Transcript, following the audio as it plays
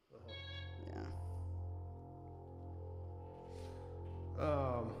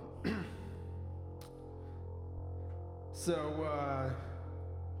So,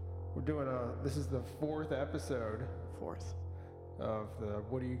 we're doing this is the fourth episode of the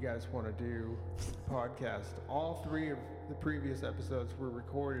What Do You Guys Want to Do podcast. All three of the previous episodes were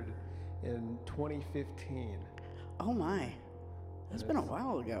recorded in 2015. Oh my, that's been a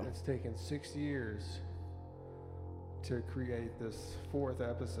while ago. It's taken 6 years to create this fourth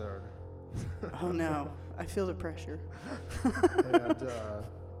episode. Oh no, I feel the pressure. And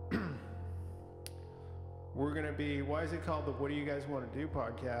we're going to be, why is it called the What Do You Guys Want to Do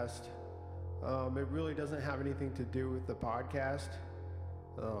podcast? It really doesn't have anything to do with the podcast.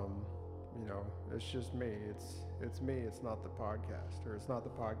 It's just me. It's me. It's not the podcast. Or it's not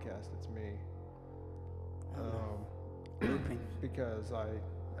the podcast. It's me. Because I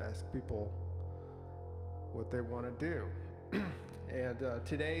ask people what they want to do. And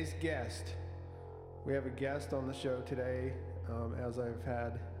today's guest, we have a guest on the show today, as I've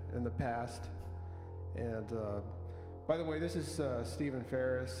had in the past. And by the way, this is Stephen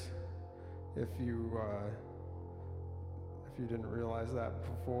Ferris. If you didn't realize that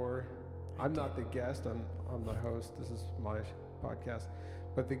before, I'm not the guest. I'm the host. This is my podcast.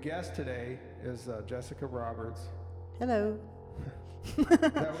 But the guest today is Jessica Roberts. Hello.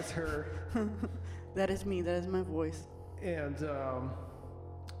 That was her. That is me. That is my voice. And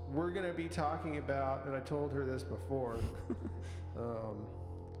we're going to be talking about, and I told her this before,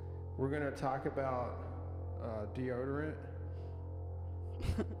 we're going to talk about deodorant.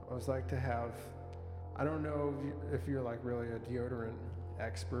 I was like to have, I don't know if you're like really a deodorant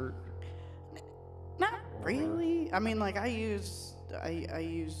expert. Not really. I mean, like I use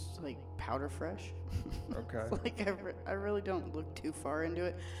like Powder Fresh. Okay. Like I really don't look too far into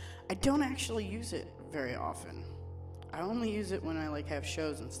it. I don't actually use it very often. I only use it when I like have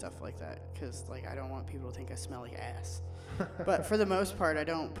shows and stuff like that, because like I don't want people to think I smell like ass. But for the most part, I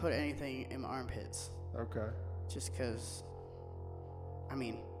don't put anything in my armpits. Okay. Just because, I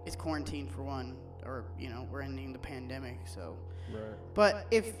mean, it's quarantine for one, or we're ending the pandemic, so. Right. But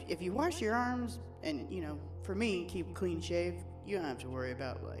if you wash your arms and for me, keep them clean shaved, you don't have to worry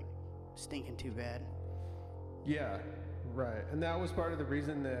about like stinking too bad. Yeah, right. And that was part of the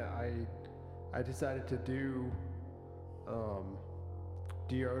reason that I decided to do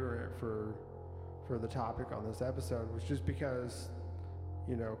deodorant for the topic on this episode, was just because,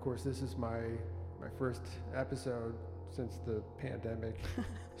 of course, this is my first episode since the pandemic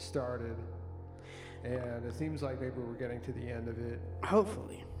started, and it seems like maybe we're getting to the end of it.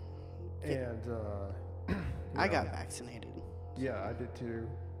 Hopefully. And I got vaccinated. Yeah, I did too.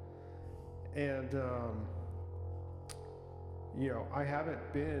 And I haven't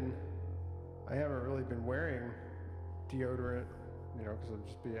really been wearing deodorant, because I'll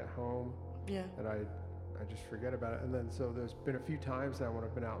just be at home. Yeah. And I just forget about it. And then so there's been a few times now when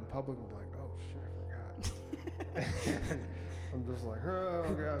I've been out in public and be like, oh shit, I forgot. And I'm just like, oh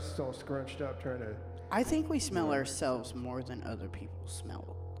gosh, so scrunched up trying to. I think we smell ourselves more than other people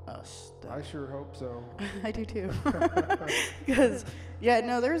smell us, though. I sure hope so. I do too. Because,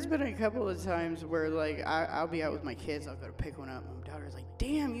 there's been a couple of times where, like, I'll be out with my kids, I'll go to pick one up, and my daughter's like,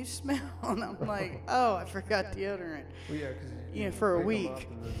 damn, you smell. And I'm like, oh, I forgot deodorant. Well, yeah, because for a week.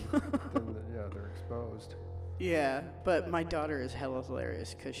 Then they're exposed. Yeah, but my daughter is hella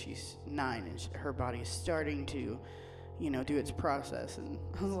hilarious because she's 9 and her body's starting to, do its process. And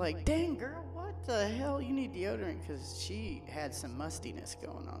I was like, dang, girl, what the hell? You need deodorant, because she had some mustiness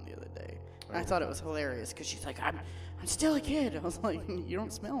going on the other day. And I thought it was hilarious because she's like, I'm still a kid. I was like, you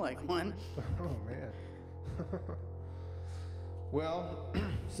don't smell like one. Oh, man. Well,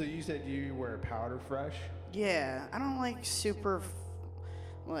 so you said you wear Powder Fresh? Yeah, I don't like super,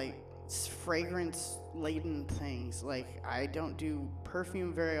 fragrance-laden things. Like, I don't do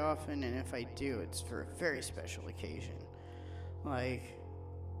perfume very often, and if I do, it's for a very special occasion. Like,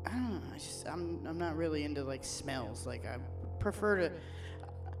 I don't know, I'm not really into, like, smells. Like, I prefer to,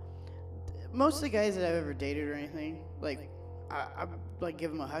 most of the guys that I've ever dated or anything, like, I like, give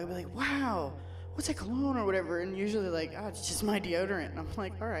them a hug, I'll be like, wow, what's that cologne or whatever, and usually, like, oh, it's just my deodorant, and I'm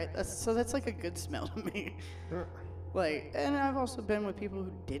like, all right, that's like a good smell to me. Like, and I've also been with people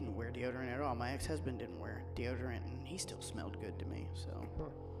who didn't wear deodorant at all. My ex-husband didn't wear deodorant, and he still smelled good to me, so,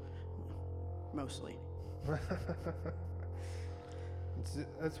 mostly.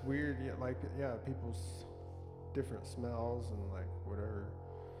 That's weird. Yeah, people's different smells and like whatever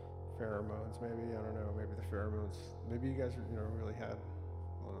pheromones. Maybe, I don't know. Maybe the pheromones. Maybe you guys really had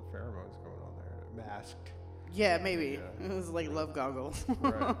a lot of pheromone going on there. Masked. Yeah, maybe. Yeah. It was like love goggles.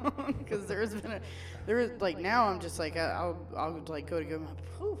 Right. Because now I'm just like, I'll like go to him,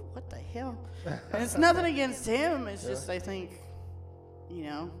 oh, what the hell? And it's nothing against him. It's just, I think,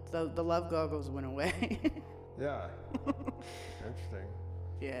 the love goggles went away. Yeah. Interesting.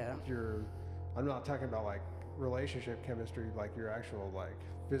 Yeah. I'm not talking about like relationship chemistry, like your actual like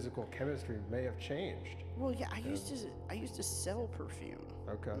physical chemistry may have changed. Well, yeah, I used to sell perfume.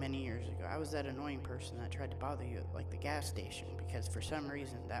 Okay. Many years ago. I was that annoying person that tried to bother you at like the gas station because for some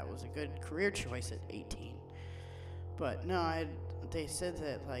reason that was a good career choice at 18. But no, they said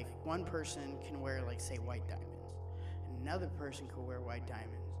that like one person can wear like say white diamonds, and another person can wear white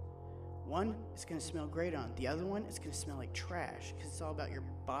diamonds. One is gonna smell great on, the other one is gonna smell like trash because it's all about your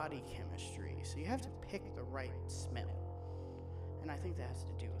body chemistry. So you have to pick the right smell, and I think that has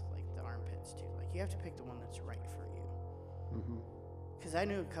to do with like the armpits too. Like you have to pick the one that's right for you. Mm-hmm. Because I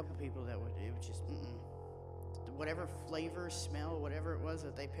knew a couple people that it would just whatever flavor, smell, whatever it was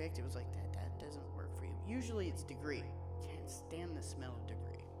that they picked, it was like that doesn't work for you. Usually it's degree. Can't stand the smell of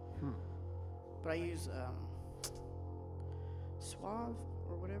degree. But I use Suave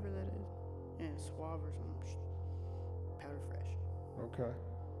or whatever that is. Yeah, Suave or something. Powder Fresh. Okay.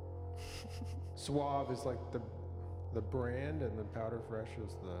 Suave is like the brand, and the Powder Fresh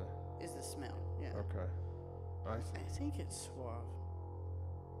is the smell. Yeah. Okay. I see. I think it's Suave.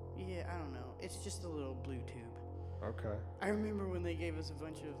 Yeah, I don't know. It's just a little blue tube. Okay. I remember when they gave us a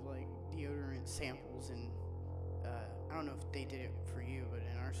bunch of like deodorant samples, and I don't know if they did it for you, but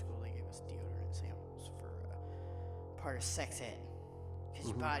in our school they gave us deodorant samples for part of sex ed. Because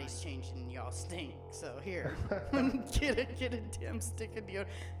your body's changing and y'all stink. So here, get a damn stick of deodorant.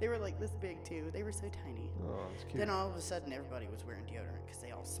 They were like this big too. They were so tiny. Oh, that's cute. Then all of a sudden everybody was wearing deodorant because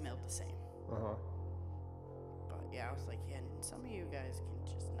they all smelled the same. Uh-huh. But yeah, I was like, yeah, some of you guys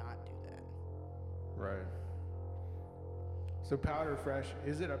can just not do that. Right. So Powder Fresh,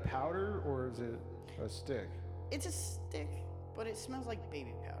 is it a powder or is it a stick? It's a stick, but it smells like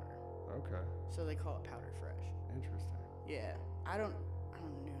baby powder. Okay. So they call it Powder Fresh. Interesting. Yeah, I don't know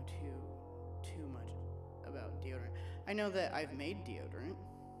too much about deodorant. I know that I've made deodorant.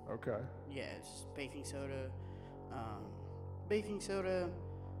 Okay. Yeah, it's just baking soda,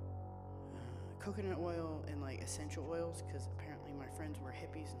 coconut oil, and like essential oils. Because apparently my friends were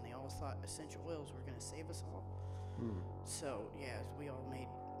hippies and they all thought essential oils were gonna save us all. So yeah, we all made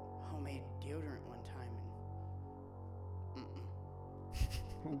homemade deodorant one time,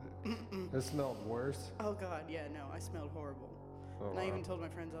 and It smelled worse. oh god, yeah, no, I smelled horrible. Oh, And I wow. even told my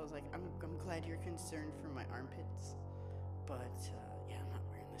friends, I was like, I'm glad you're concerned for my armpits, but yeah, I'm not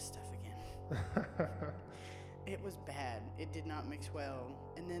wearing this stuff again. It was bad. It did not mix well.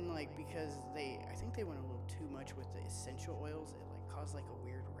 And then like because I think they went a little too much with the essential oils, it like caused like a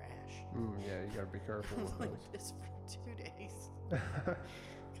weird rash. Yeah, you gotta be careful I was with like those. this for 2 days.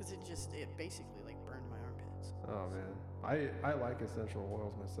 Because it basically like burned my armpits. Oh man, I like essential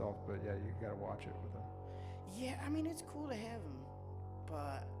oils myself, but yeah, you gotta watch it with them. Yeah, I mean it's cool to have them,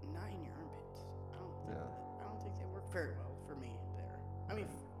 but not in your armpits. I don't think they work very well for me there. I mean,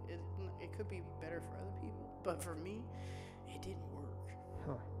 it could be better for other people, but for me, it didn't work.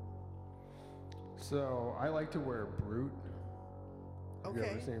 Huh. So I like to wear Brute. Have you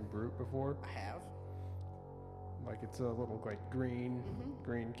Okay. ever seen Brute before? I have. Like it's a little like green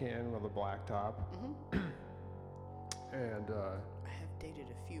can with a black top. And I have dated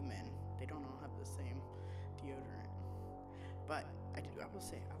a few men. They don't all have the same deodorant, but I will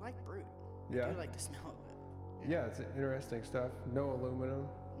say I like Brute. yeah, I do like the smell of it. yeah, it's interesting stuff. No aluminum.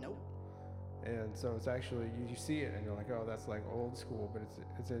 Nope. And so it's actually you see it and you're like, oh, that's like old school, but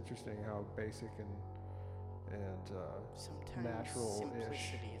it's interesting how basic and Sometimes natural-ish.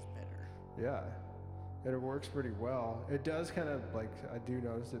 simplicity is better. Yeah, and it works pretty well. It does kind of like I do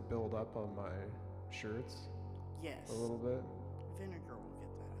notice it build up on my shirts Yes. a little bit. Vinegar will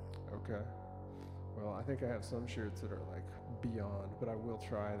get that out. Okay. Well, I think I have some shirts that are like beyond, but I will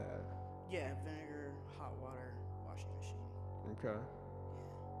try that. Yeah, vinegar, hot water, washing machine. Okay.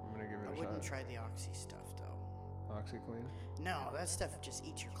 Yeah. I'm gonna give it I a wouldn't shot. try the Oxy stuff though. OxyClean. No, that stuff just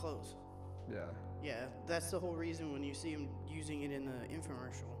eats your clothes. Yeah. Yeah, that's the whole reason when you see him using it in the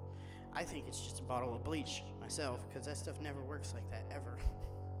infomercial. I think it's just a bottle of bleach myself, because that stuff never works like that ever.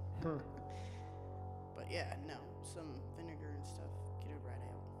 Huh. But yeah, no, some vinegar and stuff, get it right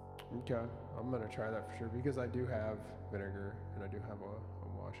out. Okay. I'm gonna try that for sure because I do have vinegar and I do have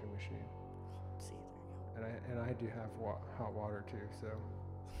a washing machine See, there you and I do have hot water too. So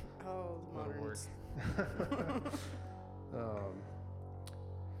go. Oh, the that'll work.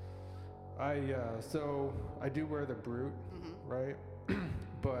 moderns. So I do wear the Brute, right?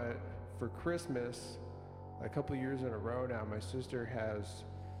 But for Christmas, a couple years in a row now, my sister has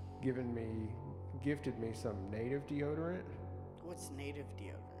gifted me some native deodorant. What's native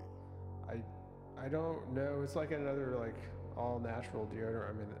deodorant? I don't know. It's like another like all natural deodorant.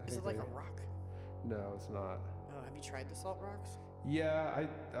 I mean, I Is think it like a rock? No, it's not. Oh, have you tried the Salt Rocks? Yeah,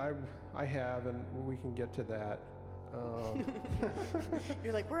 I have, and we can get to that.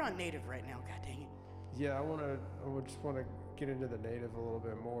 You're like, we're on native right now. God dang it. Yeah, I would just want to get into the native a little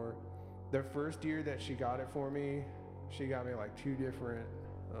bit more. The first year that she got it for me, she got me like 2 different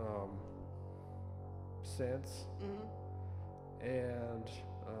scents, and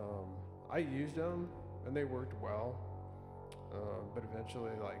I used them and they worked well, but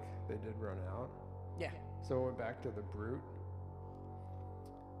eventually like they did run out. Yeah. So I went back to the Brute.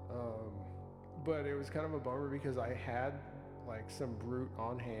 But it was kind of a bummer because I had like some Brute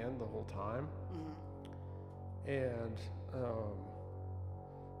on hand the whole time, and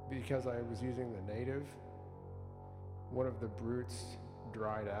because I was using the native, one of the Brutes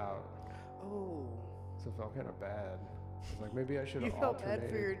dried out. Oh. So it felt kind of bad. I was like, maybe I should You have felt alternated.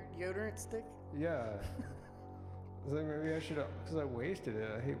 bad for your deodorant stick? Yeah. I was like, maybe I should have, because I wasted it.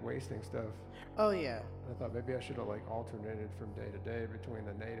 I hate wasting stuff. Oh, yeah. I thought maybe I should have like alternated from day to day between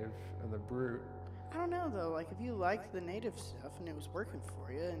the native and the Brute. I don't know, though. Like, if you liked the native stuff and it was working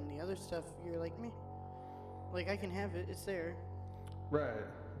for you, and the other stuff, you're like me. Like, I can have it. It's there. Right.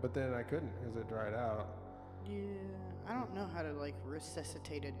 But then I couldn't because it dried out. Yeah. I don't know how to, like,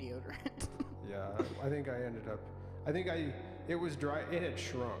 resuscitate a deodorant. Yeah. It was dry. It had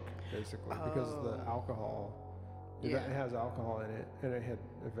shrunk, basically, because the alcohol. Yeah. It has alcohol in it, and it had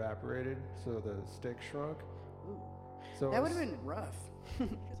evaporated, so the stick shrunk. Ooh. So That would have been rough.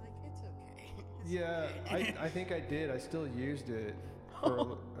 It's like, it's okay. Yeah, okay. I think I did. I still used it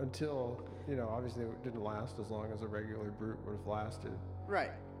until, obviously it didn't last as long as a regular Brute would have lasted.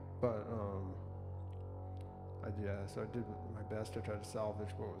 Right. But, so I did my best to try to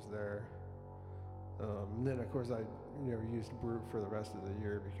salvage what was there. And then, of course, I, used Brute for the rest of the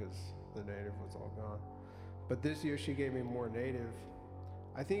year because the native was all gone. But this year she gave me more native.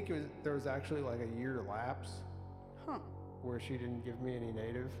 I think there was actually like a year lapse where she didn't give me any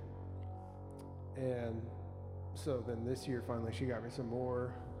native. And so then this year finally she got me some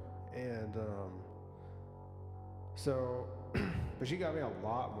more. And but she got me a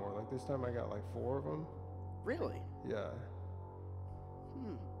lot more. Like this time I got like 4 of them. Really? Yeah.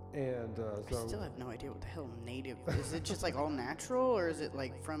 And I still have no idea what the hell native is. It just like all natural, or is it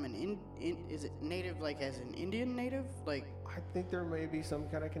like from an is it native like as an Indian native, like? I think there may be some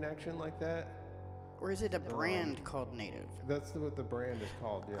kind of connection like that. Or is it a brand called Native? That's what the brand is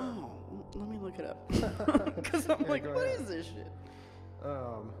called. Yeah. Oh, let me look it up. Because I'm like, what is this shit?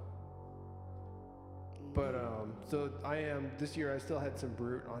 So this year I still had some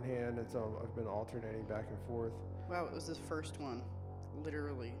Brute on hand, and so I've been alternating back and forth. Wow, it was the first one.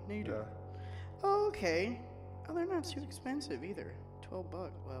 Literally. Native. Yeah. Oh, okay. Oh, they're not too expensive either. $12.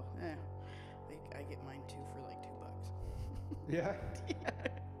 Well, I get mine too for like $2. Yeah? Yeah.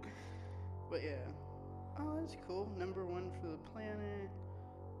 But yeah. Oh, that's cool. Number 1 for the planet.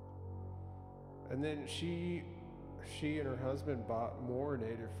 And then she and her husband bought more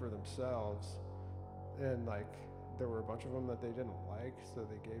native for themselves, and like there were a bunch of them that they didn't like, so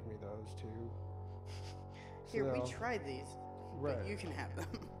they gave me those too. Here, we tried these. Right. But you can have them.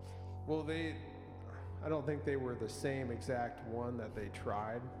 Well, I don't think they were the same exact one that they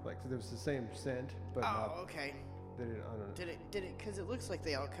tried. Like it was the same scent, but not, okay. they didn't. I don't know. Did it? Because it looks like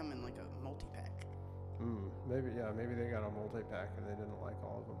they all come in like a multi-pack. Maybe they got a multi-pack and they didn't like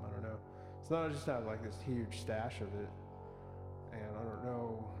all of them. I don't know. So now I just have like this huge stash of it, and I don't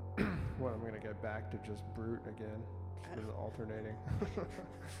know when I'm gonna get back to just Brute again, just alternating.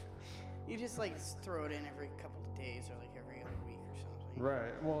 You just like throw it in every couple of days or like every other week or something.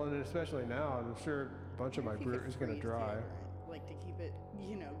 Right. Well, and especially now, I'm sure a bunch of my Brute is gonna dry. Like to keep it,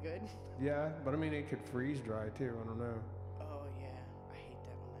 good. Yeah, but I mean it could freeze dry too. I don't know. Oh yeah, I hate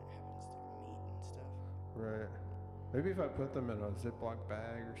that when that happens to meat and stuff. Right. Maybe if I put them in a Ziploc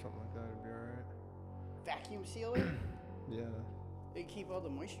bag or something like that, it'd be alright. Vacuum seal it. Yeah. They keep all the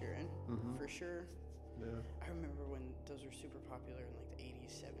moisture in, for sure. Yeah. I remember when those were super popular in like the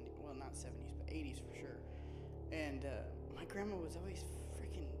 80s, 70s. Well, not 70s, but 80s for sure. And my grandma was always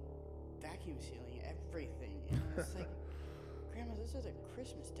freaking vacuum sealing everything. And I was like, Grandma, those are the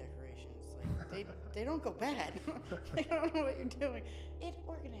Christmas decorations. Like they don't go bad. I don't know what you're doing. It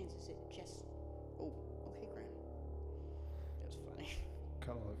organizes it just. Oh, okay, Grandma. That's funny.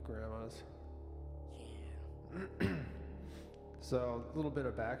 Kind of love grandmas. Yeah. So, a little bit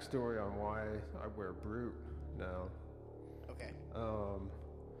of backstory on why I wear Brute now. Okay.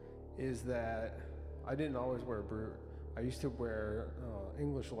 Is that I didn't always wear Brute. I used to wear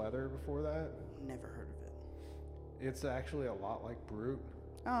English leather before that. Never heard of it. It's actually a lot like Brute.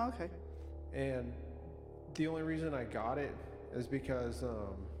 Oh, okay. And the only reason I got it is because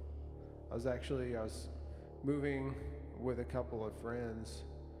I was moving with a couple of friends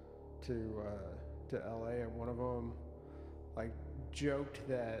to LA, and one of them like joked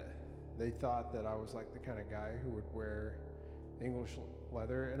that they thought that I was like the kind of guy who would wear English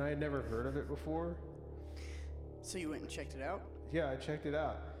leather, and I had never heard of it before. So you went and checked it out? Yeah, I checked it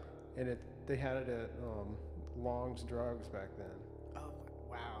out, and they had it at Long's Drugs back then. Oh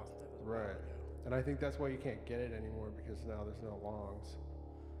wow, that was a while Right. ago. And I think that's why you can't get it anymore, because now there's no Longs.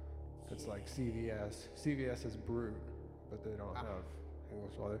 It's like CVS. CVS is Brute, but they don't have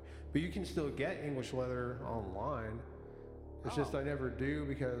English leather. But you can still get English leather online. It's just I never do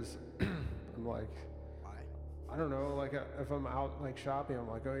because I'm like, Why? I don't know, like if I'm out like shopping, I'm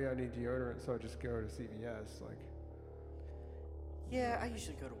like, oh yeah, I need deodorant, so I just go to CVS. Like, Yeah, I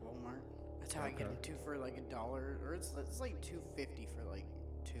usually go to Walmart. That's how I get Okay. them too for like $1, or it's like $2.50 for like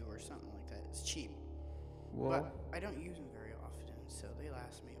 2 or something like that. It's cheap. well, But I don't use them very often, so they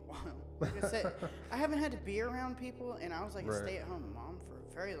last me a while. Like I said, I haven't had to be around people, and I was like a Right. stay-at-home mom for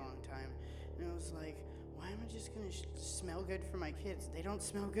a very long time, and it was like, why am I just gonna smell good for my kids? They don't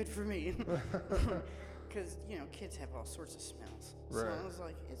smell good for me, because kids have all sorts of smells. So Right. I was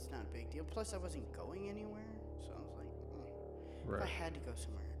like, it's not a big deal. Plus, I wasn't going anywhere, so I was like, if I right. had to go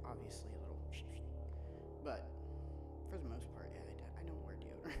somewhere, obviously a little, but for the most part, yeah, I don't wear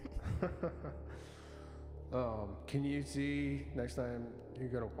deodorant. Can you see next time you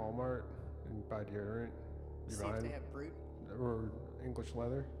go to Walmart and buy deodorant, you See buy if they have Brute. or English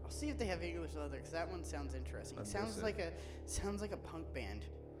leather? I'll see if they have English leather, because that one sounds interesting. I It miss sounds it. like a punk band.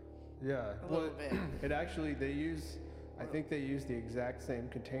 Yeah. A little bit. It actually I think they use the exact same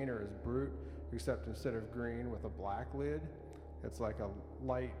container as Brute, except instead of green with a black lid, it's like a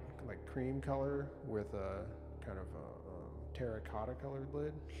light like cream color with a kind of a terracotta colored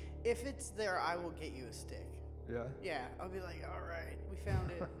lid. If it's there, I will get you a stick. Yeah. Yeah, I'll be like, all right, we found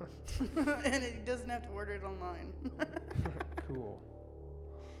it, and it doesn't have to order it online. Cool.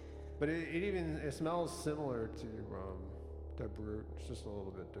 But it smells similar to Brute. It's just a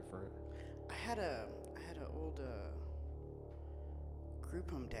little bit different. I had an old group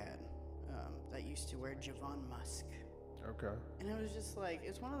home dad that used to wear Javon Musk. Okay. And it was just like,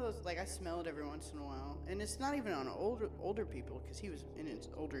 it's one of those, like, I smell it every once in a while. And it's not even on older people, because he was in his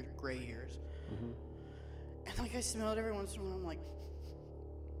older gray years. Mm-hmm. And, like, I smell it every once in a while. I'm like,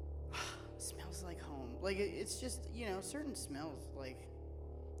 it smells like home. Like, it's just, certain smells, like,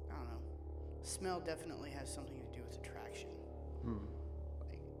 I don't know. Smell definitely has something to do with attraction. Hmm.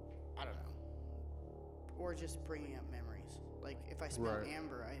 Like, I don't know. Or just bringing up memories. Like, if I smell Right.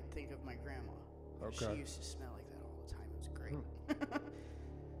 amber, I think of my grandma. Okay. She used to smell like that all the time. It was great.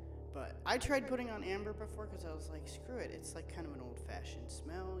 But I tried putting on amber before, because I was like, screw it. It's like kind of an old-fashioned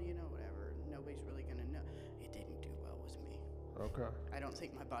smell, whatever. Nobody's really going to know. It didn't do well with me. Okay. I don't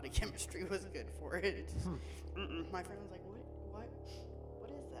think my body chemistry was good for it. It just, my friend was like, what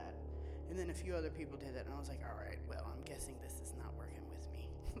is that? And then a few other people did that, and I was like, all right, well, I'm guessing this is not working with me.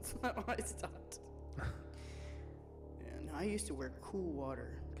 So I stopped. Yeah, no, I used to wear cool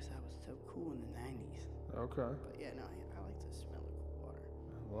water, because I was so cool in the 90s. Okay. But yeah, no, I like the smell of cool water.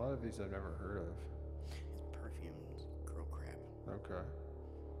 A lot of these I've never heard of. It's perfume, it's girl crap. Okay.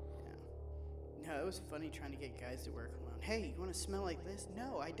 Yeah. No, it was funny trying to get guys to wear cologne. Hey, you want to smell like this?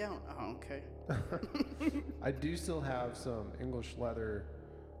 No, I don't. Oh, okay. I do still have some English leather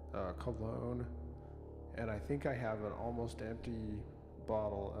cologne, and I think I have an almost empty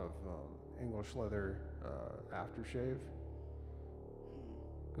bottle of English leather aftershave.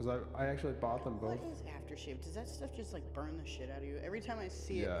 Because I actually bought them both. What is aftershave? Does that stuff just like burn the shit out of you? Every time I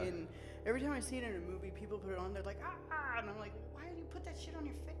see Yeah. it in a movie, people put it on. They're like, and I'm like, why do you put that shit on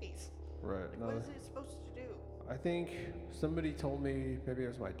your face? Right. Like, No, what is it supposed to do? I think somebody told me, maybe it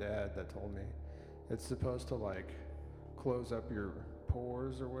was my dad that told me, it's supposed to like close up your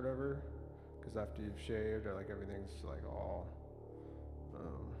pores or whatever. Because after you've shaved, or like everything's like all.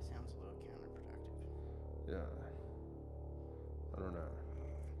 Sounds a little counterproductive. Yeah. I don't know.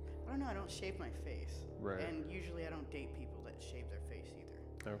 I don't know. I don't shave my face. Right. And usually I don't date people that shave their face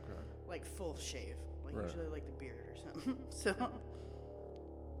either. Okay. Like full shave. Like Right. usually like the beard or something. So,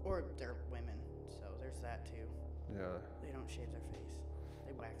 or they're women. So there's that too. Yeah. They don't shave their face.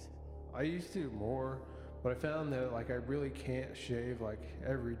 They wax it. I used to more, but I found that like I really can't shave like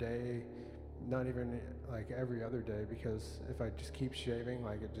every day, not even like every other day, because if I just keep shaving,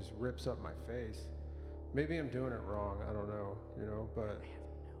 like it just rips up my face. Maybe I'm doing it wrong. I don't know, but I have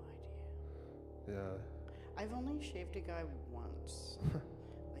no idea. yeah. I've only shaved a guy once.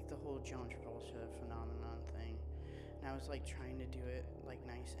 Like the whole John Travolta phenomenon thing. And I was like trying to do it like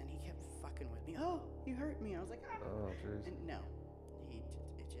nice, and he kept fucking with me. Oh, you hurt me. I was like, ah. Oh, jeez. And no,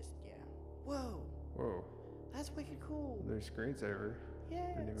 it just, yeah. whoa, Whoa. that's wicked cool. There's screensaver. Yeah,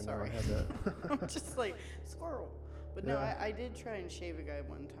 Didn't even sorry. know I had that. I'm just like, squirrel. But no, Yeah. I did try and shave a guy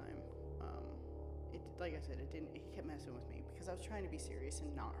one time. Like I said, he kept messing with me because I was trying to be serious and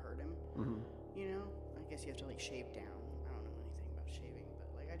not hurt him. Mm-hmm. You know? I guess you have to like shave down. I don't know anything about shaving, but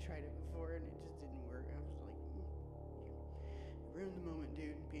like I tried it before and it just didn't work. I was like, you ruined the moment,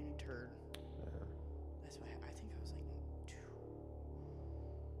 dude, being a turd. Yeah. That's why I think I was like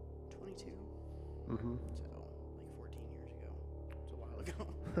 22. Mm-hmm. So like 14 years ago. It's a while ago.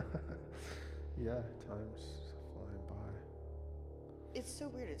 Yeah, time's flying by. It's so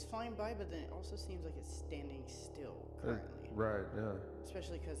weird. It's flying by, but then it also seems like it's standing still currently. Right, yeah.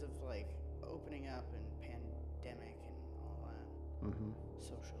 Especially because of like opening up and pandemic and all that. Mm-hmm.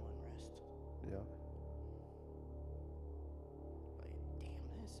 Social unrest. Yeah. Like, damn,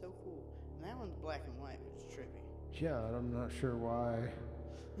 that is so cool. And that one's black and white, which is trippy. Yeah, I'm not sure why.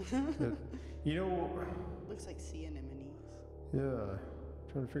 You know, Looks like sea anemones. yeah.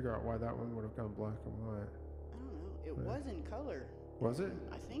 Trying to figure out why that one would have gone black and white. I don't know. It Yeah. was in color. Was it?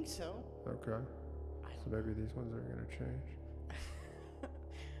 I think so. Okay. I So maybe these ones are going to change.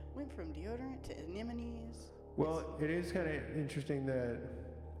 Went from deodorant to anemones. Well, it is kind of interesting that,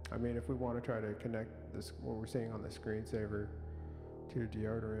 I mean, if we want to try to connect this, what we're seeing on the screensaver to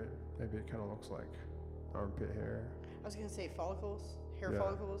deodorant, maybe it kind of looks like armpit hair. I was gonna say follicles, hair Yeah.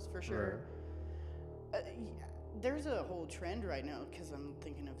 follicles for sure. Yeah, there's a whole trend right now because I'm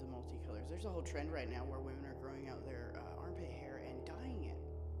thinking of the multicolors. There's a whole trend right now where women are growing out their armpit hair and dyeing it.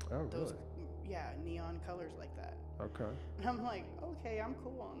 Oh, Those, really? yeah, neon colors like that. Okay. And I'm like, okay, I'm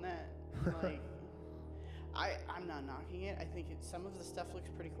cool on that. Like, I'm not knocking it. I think some of the stuff looks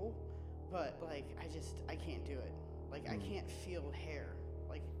pretty cool, but like, I can't do it. Like, I can't feel hair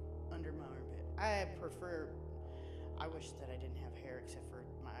like under my armpit. I wish that I didn't have hair except for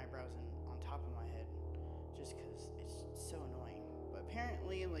my eyebrows and on top of my head, just because it's so annoying. But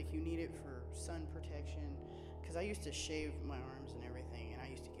apparently, like, you need it for sun protection. Because I used to shave my arms and everything, and I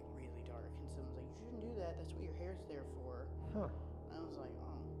used to get really dark. And someone's like, you shouldn't do that. That's what your hair's there for. Huh. And I was like,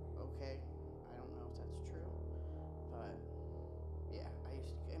 oh, okay. I don't know if that's true. But, yeah,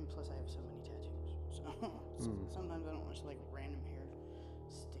 and plus I have so many tattoos. So sometimes I don't want like random hair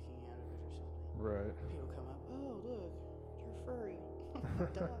sticking out of it or something. Right. People come up, oh, look, you're furry.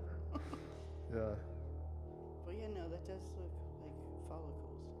 Duh. Yeah. But yeah, no, that does look like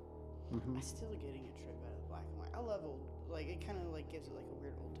follicles. Mm-hmm. I'm still getting a trip out of black and white. I love it kind of like gives it like a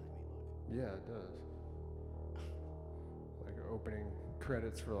weird old-timey look. Yeah, it does. Like opening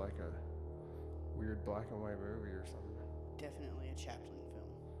credits for like a weird black and white movie or something. Definitely a Chaplin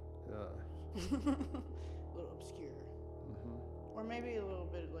film. Yeah. A little obscure. Mm-hmm. Or maybe a little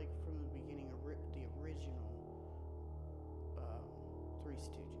bit like from the beginning, the original Three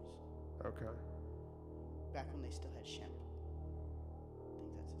Stooges. Okay. Back when they still had Shemp. I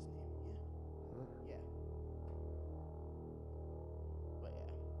think that's his name, yeah? Huh. Yeah. But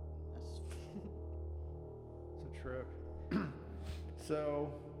yeah, that's... It's a trip.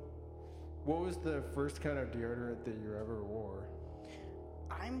 So, what was the first kind of deodorant that you ever wore?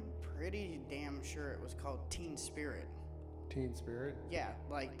 I'm pretty damn sure it was called Teen Spirit. Teen Spirit? Yeah,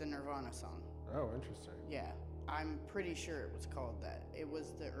 like the Nirvana song. Oh, interesting. Yeah, I'm pretty sure it was called that. It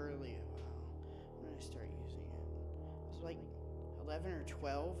was the early, when did I start using it? It was like 11 or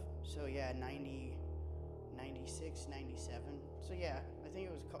 12, so yeah, 90, 96, 97. So yeah, I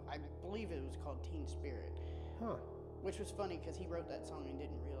believe it was called Teen Spirit. Huh. Which was funny because he wrote that song and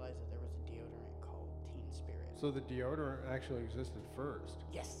didn't realize that there was a deodorant called Teen Spirit. So the deodorant actually existed first?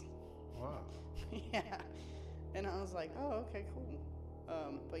 Yes. Wow. Yeah. And I was like, oh, okay, cool.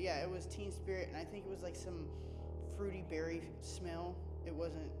 But yeah, it was Teen Spirit, and I think it was like some fruity berry smell. It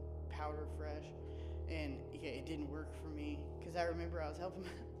wasn't powder fresh. And yeah, it didn't work for me because I remember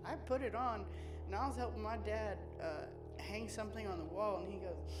I put it on, and I was helping my dad hang something on the wall, and he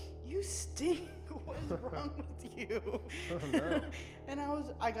goes, you stink. What is wrong with you? Oh, no. And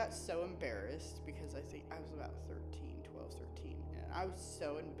I got so embarrassed because I think I was about 12, 13, and I was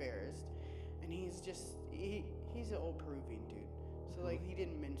so embarrassed. And he's an old Peruvian dude, so like he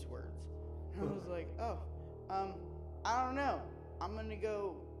didn't mince words. And I was like, oh, I don't know. I'm gonna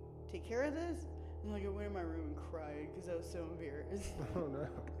go take care of this. And like I went in my room and cried because I was so embarrassed. Oh no.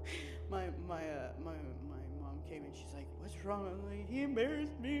 My mom came and she's like, what's wrong? I'm like, he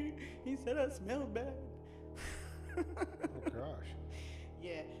embarrassed me. He said I smelled bad. Oh gosh.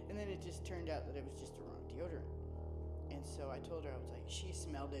 Yeah, and then it just turned out that it was just the wrong deodorant. And so I told her, I was like, she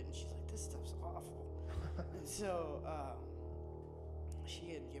smelled it and she's like, this stuff's awful. And so she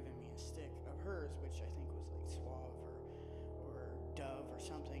had given me a stick of hers, which I think was like Suave or Dove or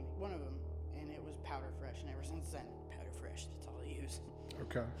something, one of them. and it was Powder Fresh, and ever since then, Powder Fresh. That's all I use.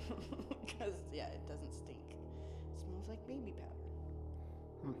 Okay. Because yeah, it doesn't stink. It smells like baby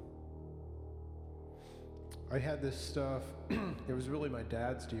powder. I had this stuff. It was really my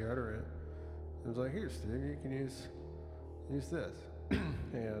dad's deodorant. It was like, here, Steve, you can use this,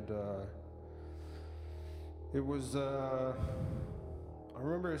 and it was. I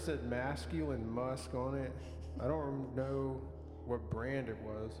remember it said masculine musk on it. I don't know what brand it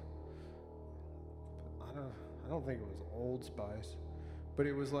was. I don't think it was Old Spice, but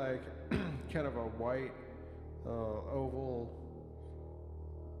it was like kind of a white oval,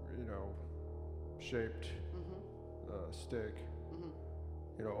 shaped stick.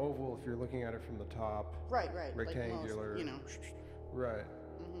 You know, oval if you're looking at it from the top. Right. Rectangular. Like most, Right.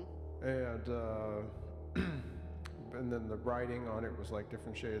 And and then the writing on it was like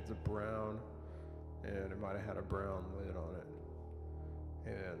different shades of brown, and it might have had a brown lid on it.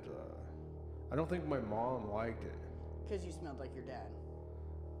 And I don't think my mom liked it. Because you smelled like your dad.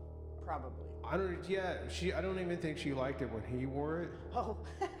 Probably. I don't even think she liked it when he wore it. Oh.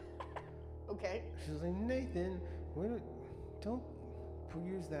 Okay. She was like, Nathan, don't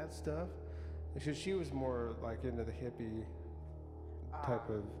use that stuff. Because she was more like into the hippie type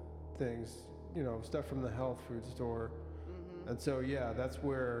of things, stuff from the health food store. And so, yeah, that's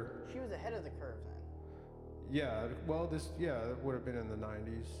where... She was ahead of the curve then. Yeah, well, it would have been in the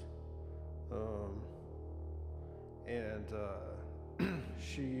 90s.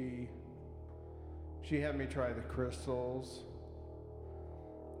 She had me try the crystals.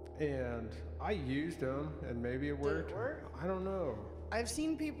 And I used them, and maybe it worked. Did it work? I don't know. I've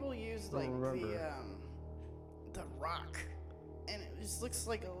seen people use like the rock, and it just looks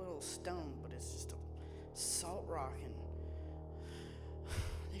like a little stone, but it's just a salt rock, and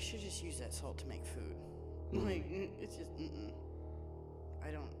they should just use that salt to make food. Like it's just I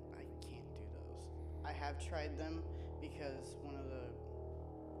can't do those. I have tried them because one of the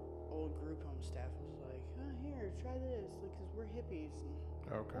old group home staff was like, "Oh, here, try this, because we're hippies."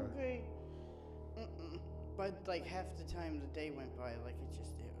 Okay. But like half the time the day went by, like it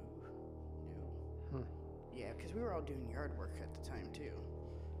just no. Yeah, because we were all doing yard work at the time too.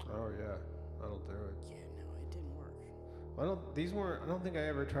 Oh yeah, that'll do it. Yeah, no, it didn't work. I don't think I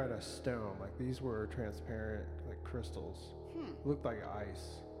ever tried a stone. Like these were transparent, like crystals. Looked like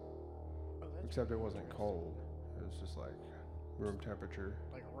ice. Oh, that's except it wasn't cold. It was just like room temperature.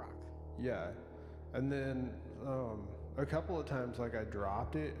 Like a rock. Yeah, and then a couple of times, like I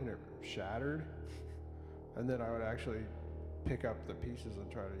dropped it and it shattered, and then I would actually pick up the pieces and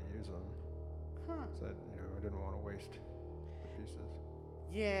try to use them. So I didn't want to waste the pieces.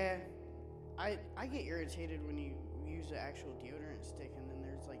 Yeah, I get irritated when you use the actual deodorant stick and then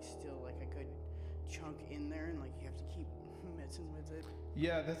there's like still like a good chunk in there and like you have to keep messing with it.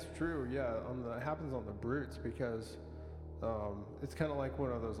 Yeah, that's true. Yeah, it happens on the Brutes because it's kind of like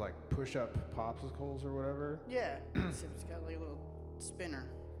one of those like push-up popsicles or whatever. Yeah, it's got like a little spinner.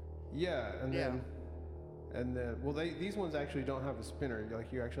 Yeah, and then well, these ones actually don't have a spinner.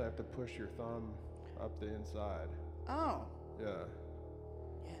 Like you actually have to push your thumb up the inside. Oh. Yeah.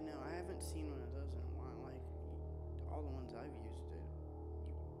 Yeah, no, I haven't seen one of those in a while. Like all the ones I've used, you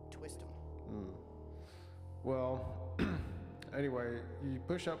twist them. Well, anyway, you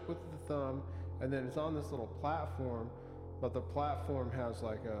push up with the thumb, and then it's on this little platform. But the platform has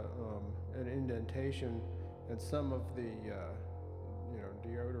like an indentation, and some of the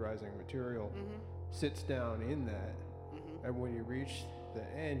deodorizing material sits down in that, and when you reach the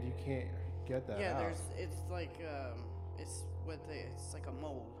end, you can't get that out. Yeah, it's like it's like a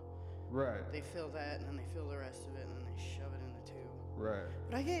mold. Right. They fill that, and then they fill the rest of it, and then they shove it in the tube. Right.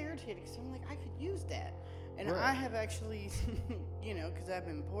 But I get irritated because I'm like, I could use that. And right. I have actually, because I've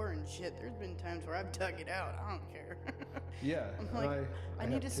been poor and shit, there's been times where I've dug it out. I don't care. Yeah. I'm like, I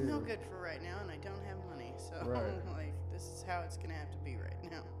need to too. smell good for right now, and I don't have money. So, right. I'm like, this is how it's going to have to be right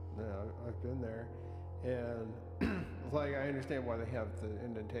now. Yeah, I've been there. And, like, I understand why they have the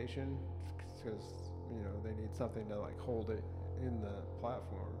indentation, because, they need something to, like, hold it in the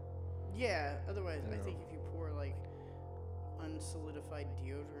platform. Yeah, otherwise, I think if you pour, like, unsolidified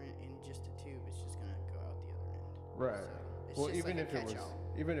deodorant in just a tube, it's just going to go out the other end. Right. So it's Well, just even like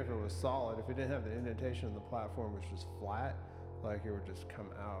even if it was solid, if it didn't have the indentation in the platform, which was flat, like it would just come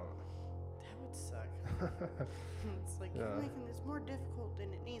out. That would suck. It's like you're making this more difficult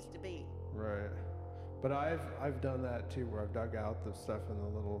than it needs to be. Right. But I've done that too, where I've dug out the stuff in the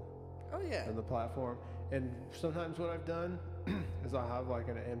little. Oh yeah. In the platform, and sometimes what I've done is I'll have like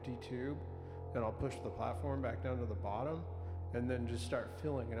an empty tube, and I'll push the platform back down to the bottom, and then just start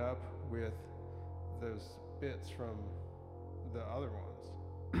filling it up with those bits from the other ones.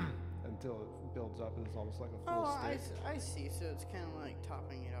 until it builds up and it's almost like a full Oh, stick. I see. So it's kind of like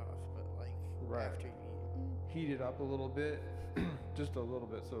topping it off, but like Right. after you. Heat it up a little bit, just a little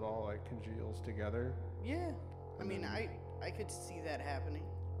bit, so it all like congeals together. Yeah. I And mean, then- I could see that happening.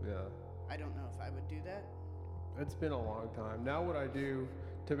 Yeah. I don't know if I would do that. It's been a long time. Now what I do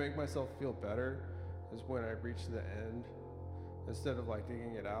to make myself feel better is when I reach the end, instead of like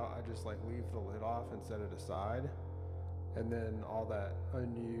digging it out, I just like leave the lid off and set it aside. And then all that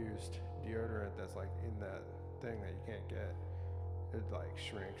unused deodorant that's like in that thing that you can't get, it like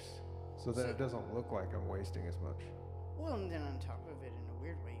shrinks. So then So- it doesn't look like I'm wasting as much. Well, and then on top of it, in a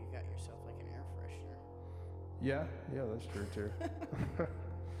weird way, you got yourself like an air freshener. Yeah, that's true too.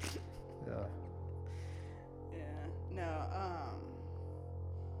 Yeah. Yeah. No.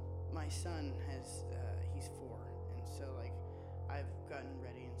 My son has. He's 4, and so like, I've gotten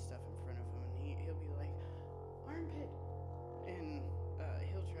ready and stuff in front of him, and he'll be like, armpit, and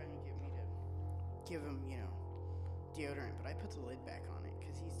he'll try and get me to give him, deodorant, but I put the lid back on it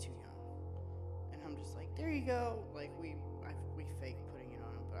because he's too young, and I'm just like, there you go. Like we fake putting it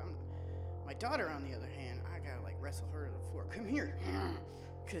on him, but my daughter on the other hand, I gotta like wrestle her to the floor. Come here,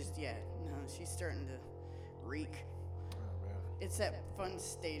 because she's starting to reek. Oh man. It's that fun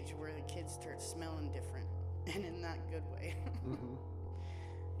stage where the kids start smelling different, and in that good way. Mhm.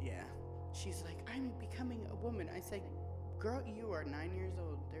 Yeah. She's like, I'm becoming a woman. I say, girl, you are 9 years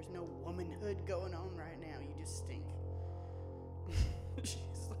old. There's no womanhood going on right now. You just stink.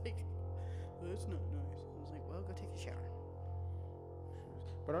 She's like, that's not nice. I was like, well, go take a shower.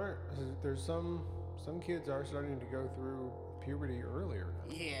 But there's some kids are starting to go through puberty earlier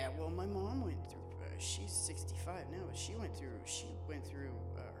now. Yeah, well, my mom went through. She's 65 now, but she went through her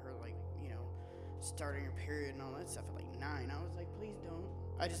starting her period and all that stuff at like 9. I was like, please don't.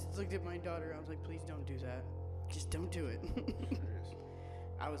 I just looked at my daughter. I was like, please don't do that. Just don't do it. Serious.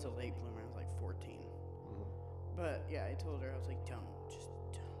 I was a late bloomer. I was like 14. Mhm. But yeah, I told her, I was like, just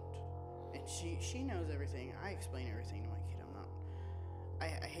don't. And she knows everything. I explain everything to my kid. I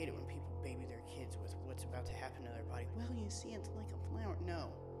hate it when people baby their kids with what's about to happen to their body. Well, you see, it's like a flower.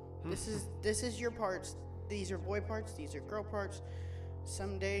 No, this is your parts. These are boy parts. These are girl parts.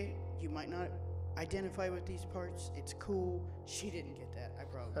 Someday you might not identify with these parts. It's cool. She didn't get that. I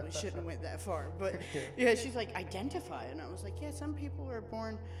probably shouldn't have went that far. But yeah, she's like, identify. And I was like, yeah, some people are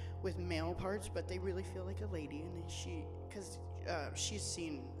born with male parts, but they really feel like a lady. And then because she's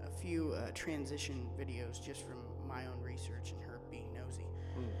seen a few transition videos just from my own research and her being nosy.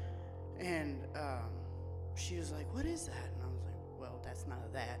 And she was like, what is that? And I was like, well, that's not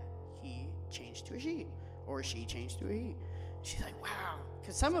a that. He changed to a she. Or she changed to a he. She's like, wow.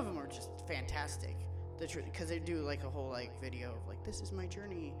 Because some of them are just fantastic. Because they do like a whole like video of like, this is my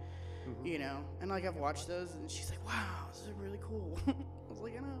journey, And like I've watched those, and she's like, wow, this is really cool. I was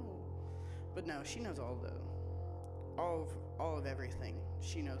like, I know. But no, she knows all of everything.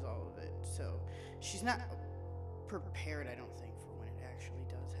 She knows all of it. So she's not prepared, I don't think, for when it actually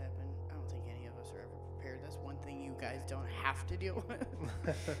does happen. I don't think any of us are ever prepared. That's one thing you guys don't have to deal with.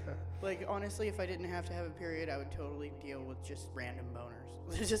 Like, honestly, if I didn't have to have a period, I would totally deal with just random boners.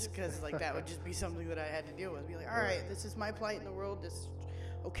 Just because, like, that would just be something that I had to deal with. Be like, all right, this is my plight in the world. This is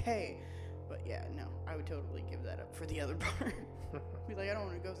okay. But yeah, no, I would totally give that up for the other part. Be like, I don't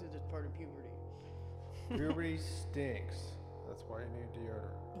want to go through this part of puberty. Puberty stinks. That's why you need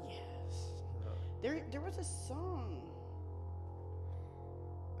deodorant. Yes. Yeah. There was a song.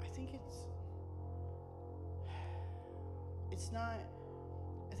 I think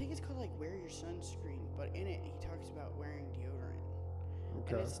it's called like Wear Your Sunscreen, but in it he talks about wearing deodorant.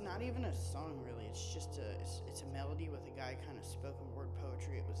 Okay. And it's not even a song really. It's just it's a melody with a guy kind of spoken word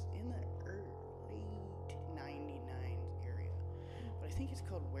poetry. It was in the early 99 area. But I think it's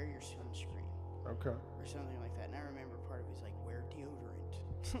called Wear Your Sunscreen. Okay. Or something like that. And I remember part of it's like, wear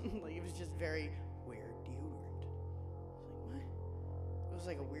deodorant. Like, it was just very, wear deodorant. I was like, what? It was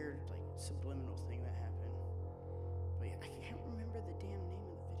like a weird, like, subliminal thing that happened. But yeah, I can't remember the damn name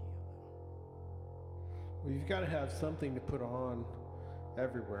of the video, though. Well, you've got to have something to put on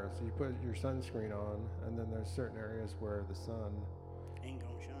everywhere. So you put your sunscreen on, and then there's certain areas where the sun Ain't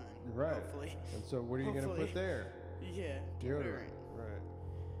gonna shine. Right. Hopefully. And so what are you going to put there? Yeah. Deodorant. Right.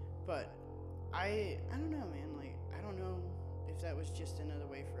 But I don't know, man. Like, I don't know if that was just another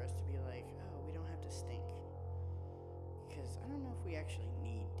way for us to be like, oh, we don't have to stink. Because I don't know if we actually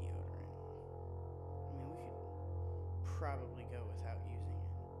need deodorant. I mean, we could probably go without using it.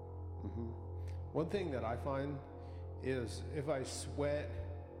 Mm-hmm. One thing that I find is if I sweat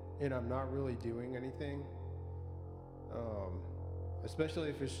and I'm not really doing anything, especially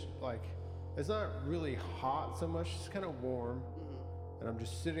if it's like, it's not really hot so much, it's kind of warm. and I'm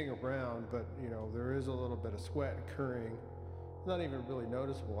just sitting around, but there is a little bit of sweat occurring. Not even really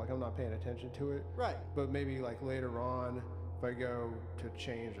noticeable, like I'm not paying attention to it. Right. But maybe like later on, if I go to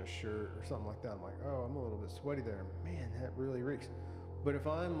change a shirt or something like that, I'm like, oh, I'm a little bit sweaty there. Man, that really reeks. But if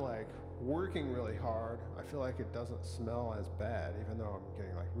I'm like working really hard, I feel like it doesn't smell as bad, even though I'm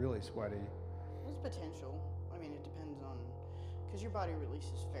getting like really sweaty. There's potential. I mean, it depends on, because your body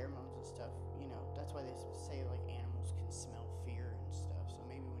releases pheromones and stuff. That's why they say like animals can smell fear and stuff. So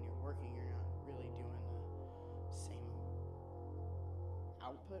maybe when you're working, you're not really doing the same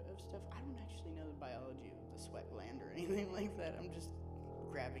output of stuff. I don't actually know the biology of the sweat gland or anything like that. I'm just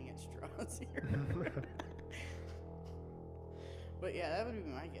grabbing at straws here. But yeah, that would be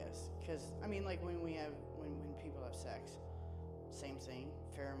my guess. Because, I mean, like when people have sex, same thing.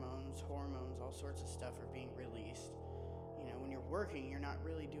 Pheromones, hormones, all sorts of stuff are being released. When you're working, you're not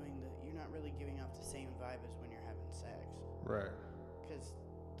really giving off the same vibe as when you're having sex. Right. Because,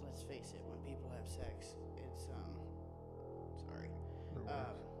 let's face it, when people have sex, it's,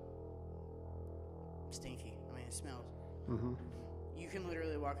 stinky. I mean, it smells. Mm-hmm. You can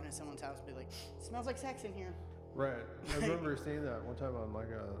literally walk into someone's house and be like, it smells like sex in here. Right. I remember seeing that one time on like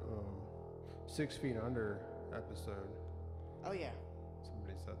a 6 Feet Under episode. Oh, yeah.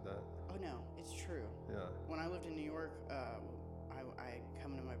 Somebody said that. Oh, no, it's true. Yeah. When I lived in New York, I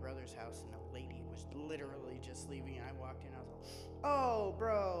come to my brother's house and a lady was literally just leaving, and I walked in, I was like, oh,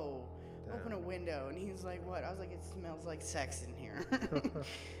 bro, open a window. And he's like, what? I was like, it smells like sex in here.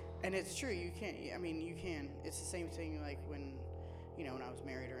 And it's true, you can. It's the same thing like when I was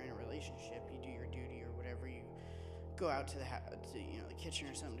married or in a relationship, you do your duty or whatever, you go out to the kitchen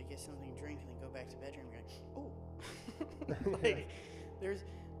or something to get something to drink and then go back to the bedroom and you're like, oh. Like,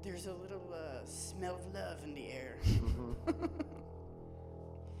 there's a little smell of love in the air. Mm-hmm.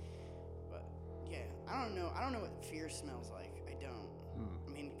 But yeah, I don't know what fear smells like. I don't.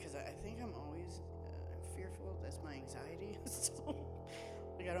 I mean, because I think I'm always fearful. That's my anxiety. So,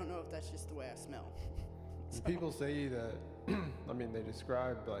 like, I don't know if that's just the way I smell. So. People say that, I mean, they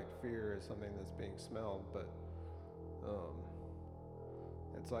describe like fear as something that's being smelled, but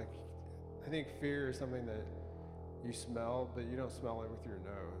it's like, I think fear is something that you smell, but you don't smell it with your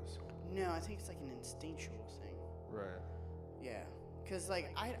nose. No, I think it's like an instinctual thing. Right. Yeah. Because,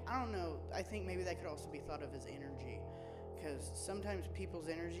 like, I don't know. I think maybe that could also be thought of as energy. Because sometimes people's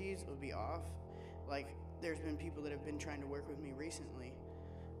energies will be off. Like, there's been people that have been trying to work with me recently.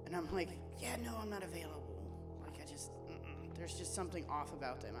 And I'm like, yeah, no, I'm not available. Like, there's just something off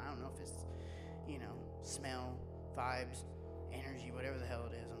about them. I don't know if it's, smell, vibes, energy, whatever the hell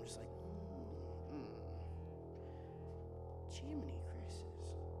it is. I'm just like, Jiminy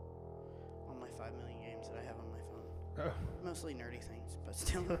Chris's. All my 5 million games that I have on my phone. Oh. Mostly nerdy things, but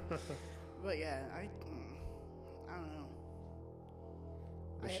still. But yeah, I don't know.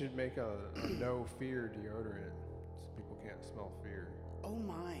 They should make a no fear deodorant so people can't smell fear. Oh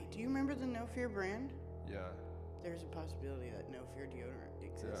my. Do you remember the No Fear brand? Yeah. There's a possibility that No Fear deodorant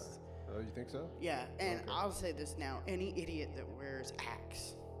exists. Yeah. Oh, you think so? Yeah, and okay. I'll say this now. Any idiot that wears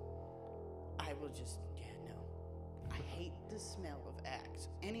Axe, I will just, no. I hate the smell of Axe.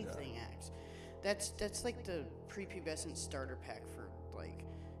 Anything Axe. That's like the prepubescent starter pack for, like,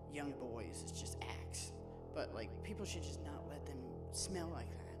 young boys. It's just Axe. But, like, people should just not let them smell like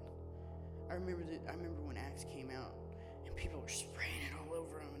that. I remember when Axe came out, and people were spraying it all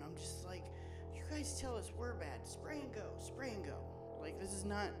over them, and I'm just like, you guys tell us we're bad. Spray and go. Spray and go. Like, this is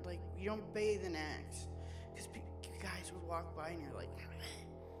not, like, you don't bathe in Axe. Because guys would walk by, and you're like,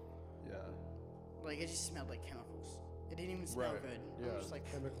 yeah. Like, it just smelled like chemicals. It didn't even smell good. Yeah, I'm just like,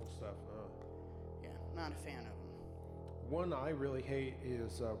 chemical stuff. Yeah, not a fan of them. One I really hate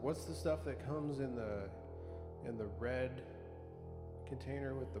is what's the stuff that comes in the red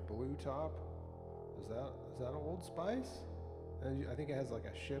container with the blue top? Is that Old Spice? I think it has like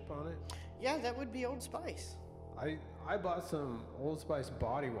a ship on it. Yeah, that would be Old Spice. I bought some Old Spice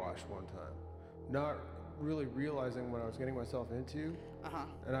body wash one time, not really realizing what I was getting myself into.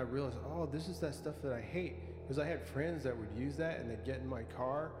 And I realized, oh, this is that stuff that I hate. Because I had friends that would use that and they'd get in my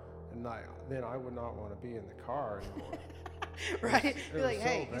car, and then I would not want to be in the car anymore. Right? You're like, so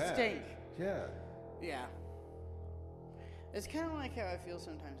hey, you bad. stink. Yeah. Yeah. It's kind of like how I feel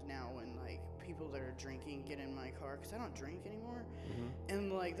sometimes now when, like, people that are drinking get in my car, because I don't drink anymore. Mm-hmm.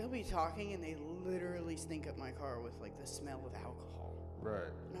 And, like, they'll be talking and they literally stink up my car with, like, the smell of alcohol.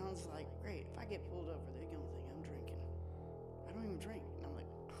 Right. And I was like, great, if I get pulled over, they're going to think I'm drinking. I don't even drink. And I'm like,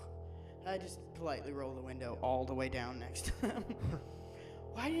 ugh. I just politely roll the window all the way down next to them.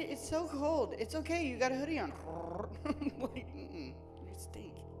 It's so cold. It's okay, you got a hoodie on. Like, you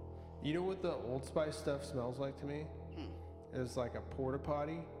stink. You know what the Old Spice stuff smells like to me? is like a porta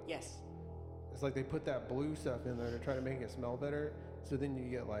potty. Yes. It's like they put that blue stuff in there to try to make it smell better. So then you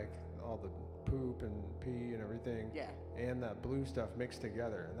get like all the poop and pee and everything. Yeah. And that blue stuff mixed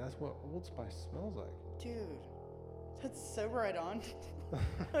together. And that's what Old Spice smells like. Dude, that's so right on.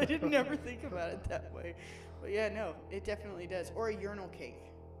 I didn't ever think about it that way. But yeah, no, it definitely does. Or a urinal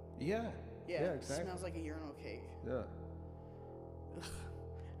cake. Yeah. Yeah, exactly. It smells like a urinal cake. Yeah. Ugh.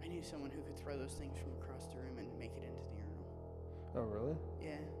 I knew someone who could throw those things from across the room and make it into the urinal. Oh, really?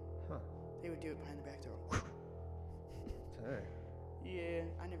 Yeah. Huh. They would do it behind the back door. Dang. Yeah,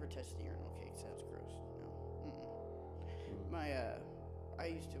 I never touched the urinal cakes. That's gross. No. Mm-mm. I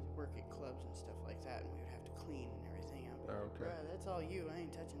used to work at clubs and stuff like that, and we would have to clean and everything. I'd be like, Okay. bruh, that's all you. I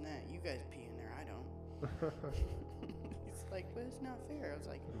ain't touching that. You guys pee in there. I don't. It's like, but it's not fair. I was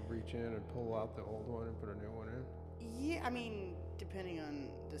like, Reach in and pull out the old one and put a new one in. yeah, I mean, depending on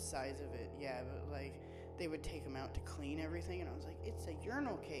the size of it, yeah, but like, they would take them out to clean everything, and I was like, it's a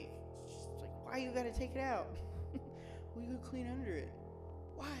urinal cake. It's just like, why you gotta take it out? We could clean under it.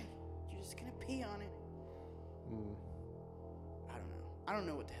 Why? You're just gonna pee on it. I don't know. I don't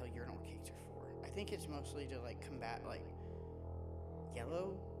know what the hell urinal cakes are for. I think it's mostly to like combat like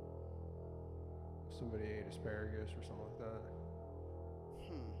yellow. Somebody ate asparagus or something like that.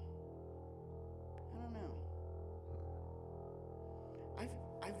 I don't know.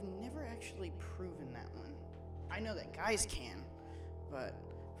 I've never actually proven that one. I know that guys can, but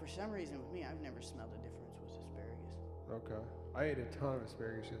for some reason with me, I've never smelled a difference with asparagus. Okay. I ate a ton of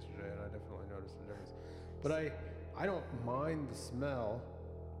asparagus yesterday, and I definitely noticed the difference. But I don't mind the smell.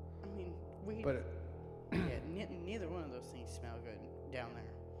 I mean, But neither one of those things smell good down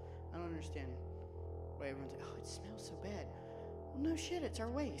there. I don't understand why everyone's like, oh, it smells so bad. Well, no shit, it's our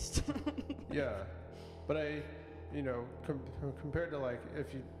waste. yeah. But compared to like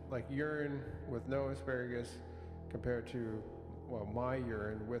if you like urine with no asparagus, compared to my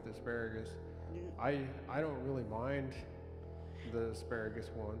urine with asparagus, Yeah. I don't really mind the asparagus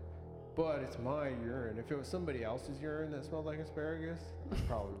one, but it's my urine. If it was somebody else's urine that smelled like asparagus, I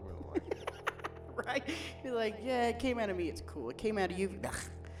probably wouldn't like it. Right? You're like, yeah, it came out of me, it's cool. It came out of you.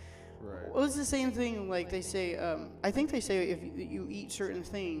 Right. Well, it's the same thing, like they say, I think they say if you eat certain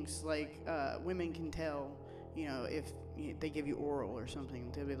things, like women can tell, if they give you oral or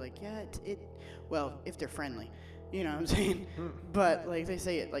something, they'll be like, yeah, well, if they're friendly, you know what I'm saying? But like they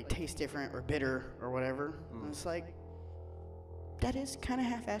say it like tastes different or bitter or whatever. And it's like, that is kind of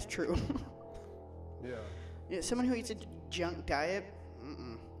half-assed true. Yeah. Yeah, someone who eats a junk diet,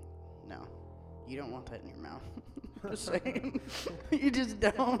 no, you don't want that in your mouth. Just saying. You just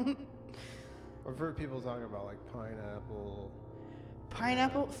don't. I've heard people talking about like pineapple.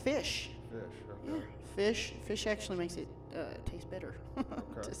 Pineapple, fish. Fish. Yeah, Okay. fish actually makes it taste better.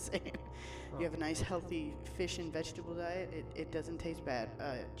 Okay. Just saying. You have a nice healthy fish and vegetable diet, it doesn't taste bad.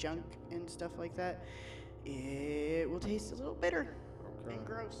 Junk and stuff like that, it will taste a little bitter and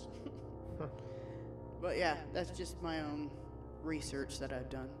gross. But yeah, that's just my own research that I've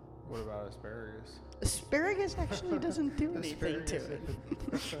done. What about asparagus? Asparagus actually doesn't do anything to it.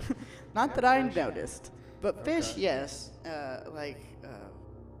 Asparagus. Not that I noticed. But fish, yes.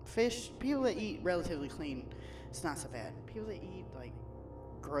 Fish, people that eat relatively clean, it's not so bad. People that eat like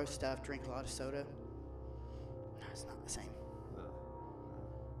gross stuff, drink a lot of soda, no, it's not the same. No.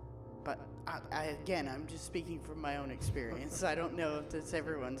 But I'm just speaking from my own experience. I don't know if that's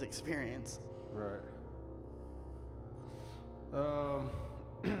everyone's experience. Right.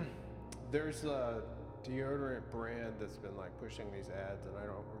 There's a deodorant brand that's been like pushing these ads, and I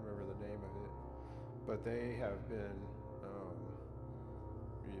don't remember the name of it, but they have been,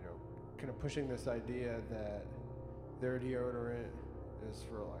 kind of pushing this idea that their deodorant is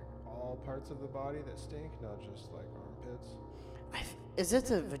for like all parts of the body that stink, not just like armpits. Is it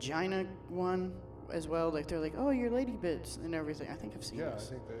the vagina one as well? Like they're like, oh, your lady bits and everything. I think I've seen Yeah, this.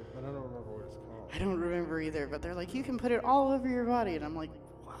 I think but I don't remember what it's called. I don't remember either, but they're like, you can put it all over your body, and I'm like,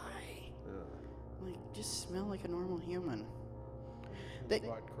 why? Yeah. Like, just smell like a normal human.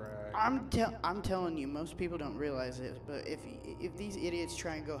 Butt crack. I'm telling you, most people don't realize it, but if these idiots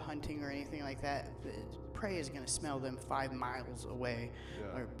try and go hunting or anything like that, prey is gonna smell them 5 miles away,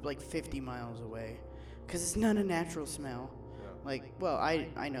 or like 50 miles away, because it's not a natural smell. Yeah. Like, well,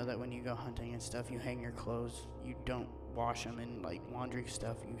 I know that when you go hunting and stuff, you hang your clothes, you don't wash them in like laundry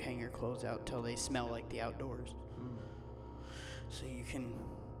stuff, you hang your clothes out till they smell like the outdoors, so you can,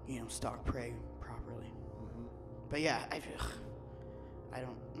 stalk prey properly. But yeah, I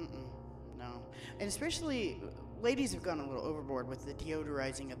don't, no. And especially, ladies have gone a little overboard with the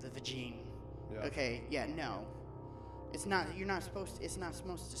deodorizing of the vagine. Yeah. Okay, yeah, no. It's not supposed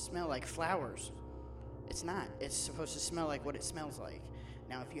to smell like flowers. It's not. It's supposed to smell like what it smells like.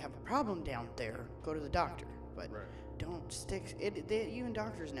 Now, if you have a problem down there, go to the doctor. But don't stick it. Even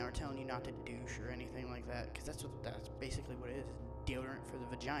doctors now are telling you not to douche or anything like that, because that's basically what it is. Deodorant for the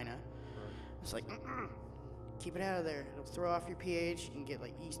vagina. Right. It's like, keep it out of there. It'll throw off your pH. You can get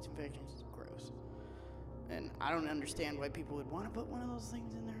like yeast infections. It's gross. And I don't understand why people would want to put one of those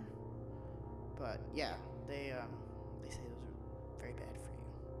things in there. But yeah, they say those are very bad for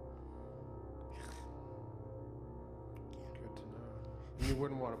you. Good to know. And you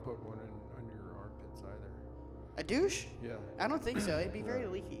wouldn't want to put one on your armpits either. A douche? Yeah. I don't think so. It'd be very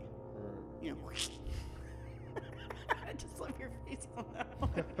leaky. Right. You know. I just love your face on that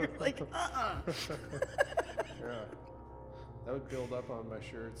one. You're like, Yeah. That would build up on my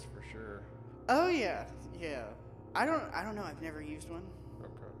shirts for sure. Oh yeah. I don't know. I've never used one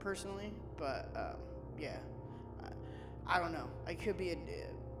Okay. personally, but yeah. I don't know. I could be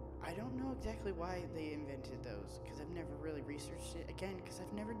I don't know exactly why they invented those, because I've never really researched it again, because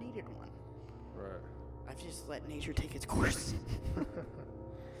I've never needed one. Right. I've just let nature take its course.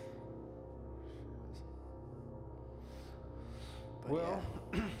 Well,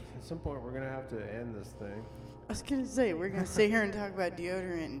 at some point we're gonna have to end this thing. I was gonna say, we're gonna sit here and talk about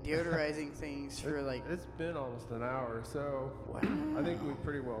deodorant and deodorizing things for like. It's been almost an hour, so Wow. I think we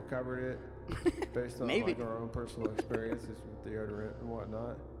pretty well covered it based on Maybe. like our own personal experiences with deodorant and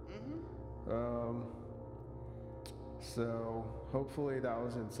whatnot. Mm-hmm. So hopefully that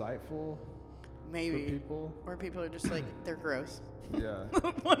was insightful Maybe. for people. Or people are just like, they're gross. Yeah.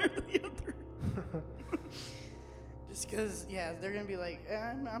 One or the other. Just because, yeah, they're going to be like,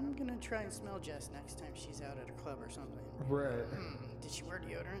 I'm going to try and smell Jess next time she's out at a club or something. Right. Did she wear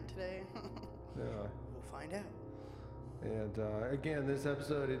deodorant today? Yeah. We'll find out. And again, this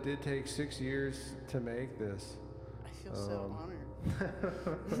episode, it did take 6 years to make this. I feel so honored.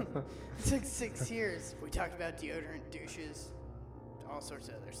 It took 6 years. We talked about deodorant, douches, all sorts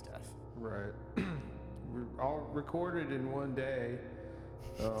of other stuff. Right. We all recorded in one day,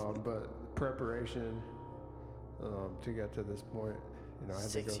 but preparation to get to this point, I had to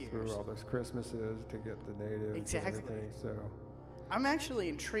 6 go years. through all those Christmases to get the natives Exactly. and everything. So I'm actually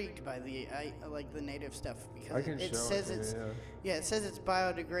intrigued by the native stuff, because I can it show says it to it's you, it says it's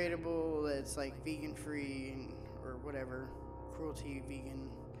biodegradable, that it's like vegan free or whatever, cruelty vegan.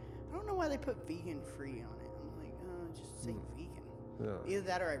 I don't know why they put vegan free on it. I'm like, just say vegan. Yeah. Either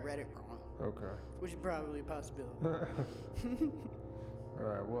that or I read it wrong, Okay. which is probably a possibility. All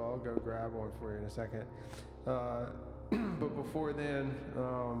right. Well, I'll go grab one for you in a second. But before then,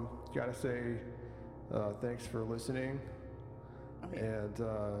 gotta say thanks for listening. Oh, yeah. And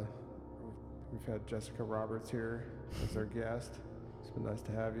we've had Jessica Roberts here as our guest. It's been nice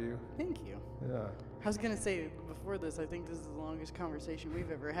to have you. Thank you. Yeah. I was gonna say before this, I think this is the longest conversation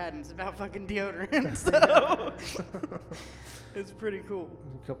we've ever had, and it's about fucking deodorant. So it's pretty cool.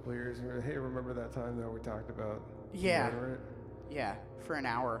 A couple of years. Hey, remember that time though we talked about Yeah. deodorant? Yeah, for an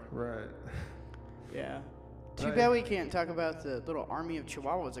hour. Right. Yeah. Too Right. bad we can't talk about the little army of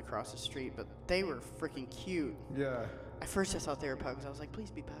chihuahuas across the street, but they were freaking cute. Yeah. At first I thought they were pugs. I was like,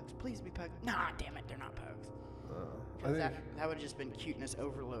 please be pugs, please be pugs. Nah, damn it, they're not pugs. I 'Cause think. that would have just been cuteness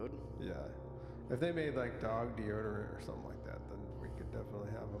overload. Yeah. If they made like dog deodorant or something like that, then we could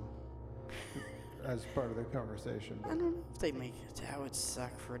definitely have them as part of the conversation. I don't know if they make it. That would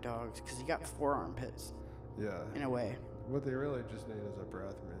suck for dogs, because you got 4 armpits, Yeah. in a way. What they really just need is a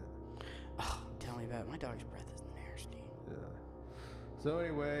breath mint. Oh, tell me about it. My dog's breath is nasty. Yeah. So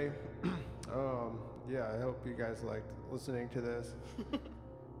anyway, yeah, I hope you guys liked listening to this.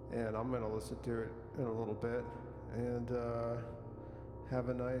 And I'm going to listen to it in a little bit. And have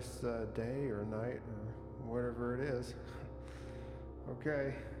a nice day or night or whatever it is.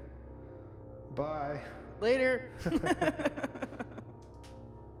 Okay. Bye. Later. I don't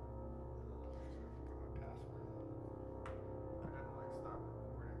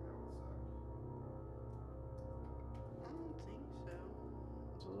think so.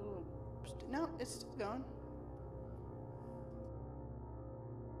 It's a little. No, it's still going.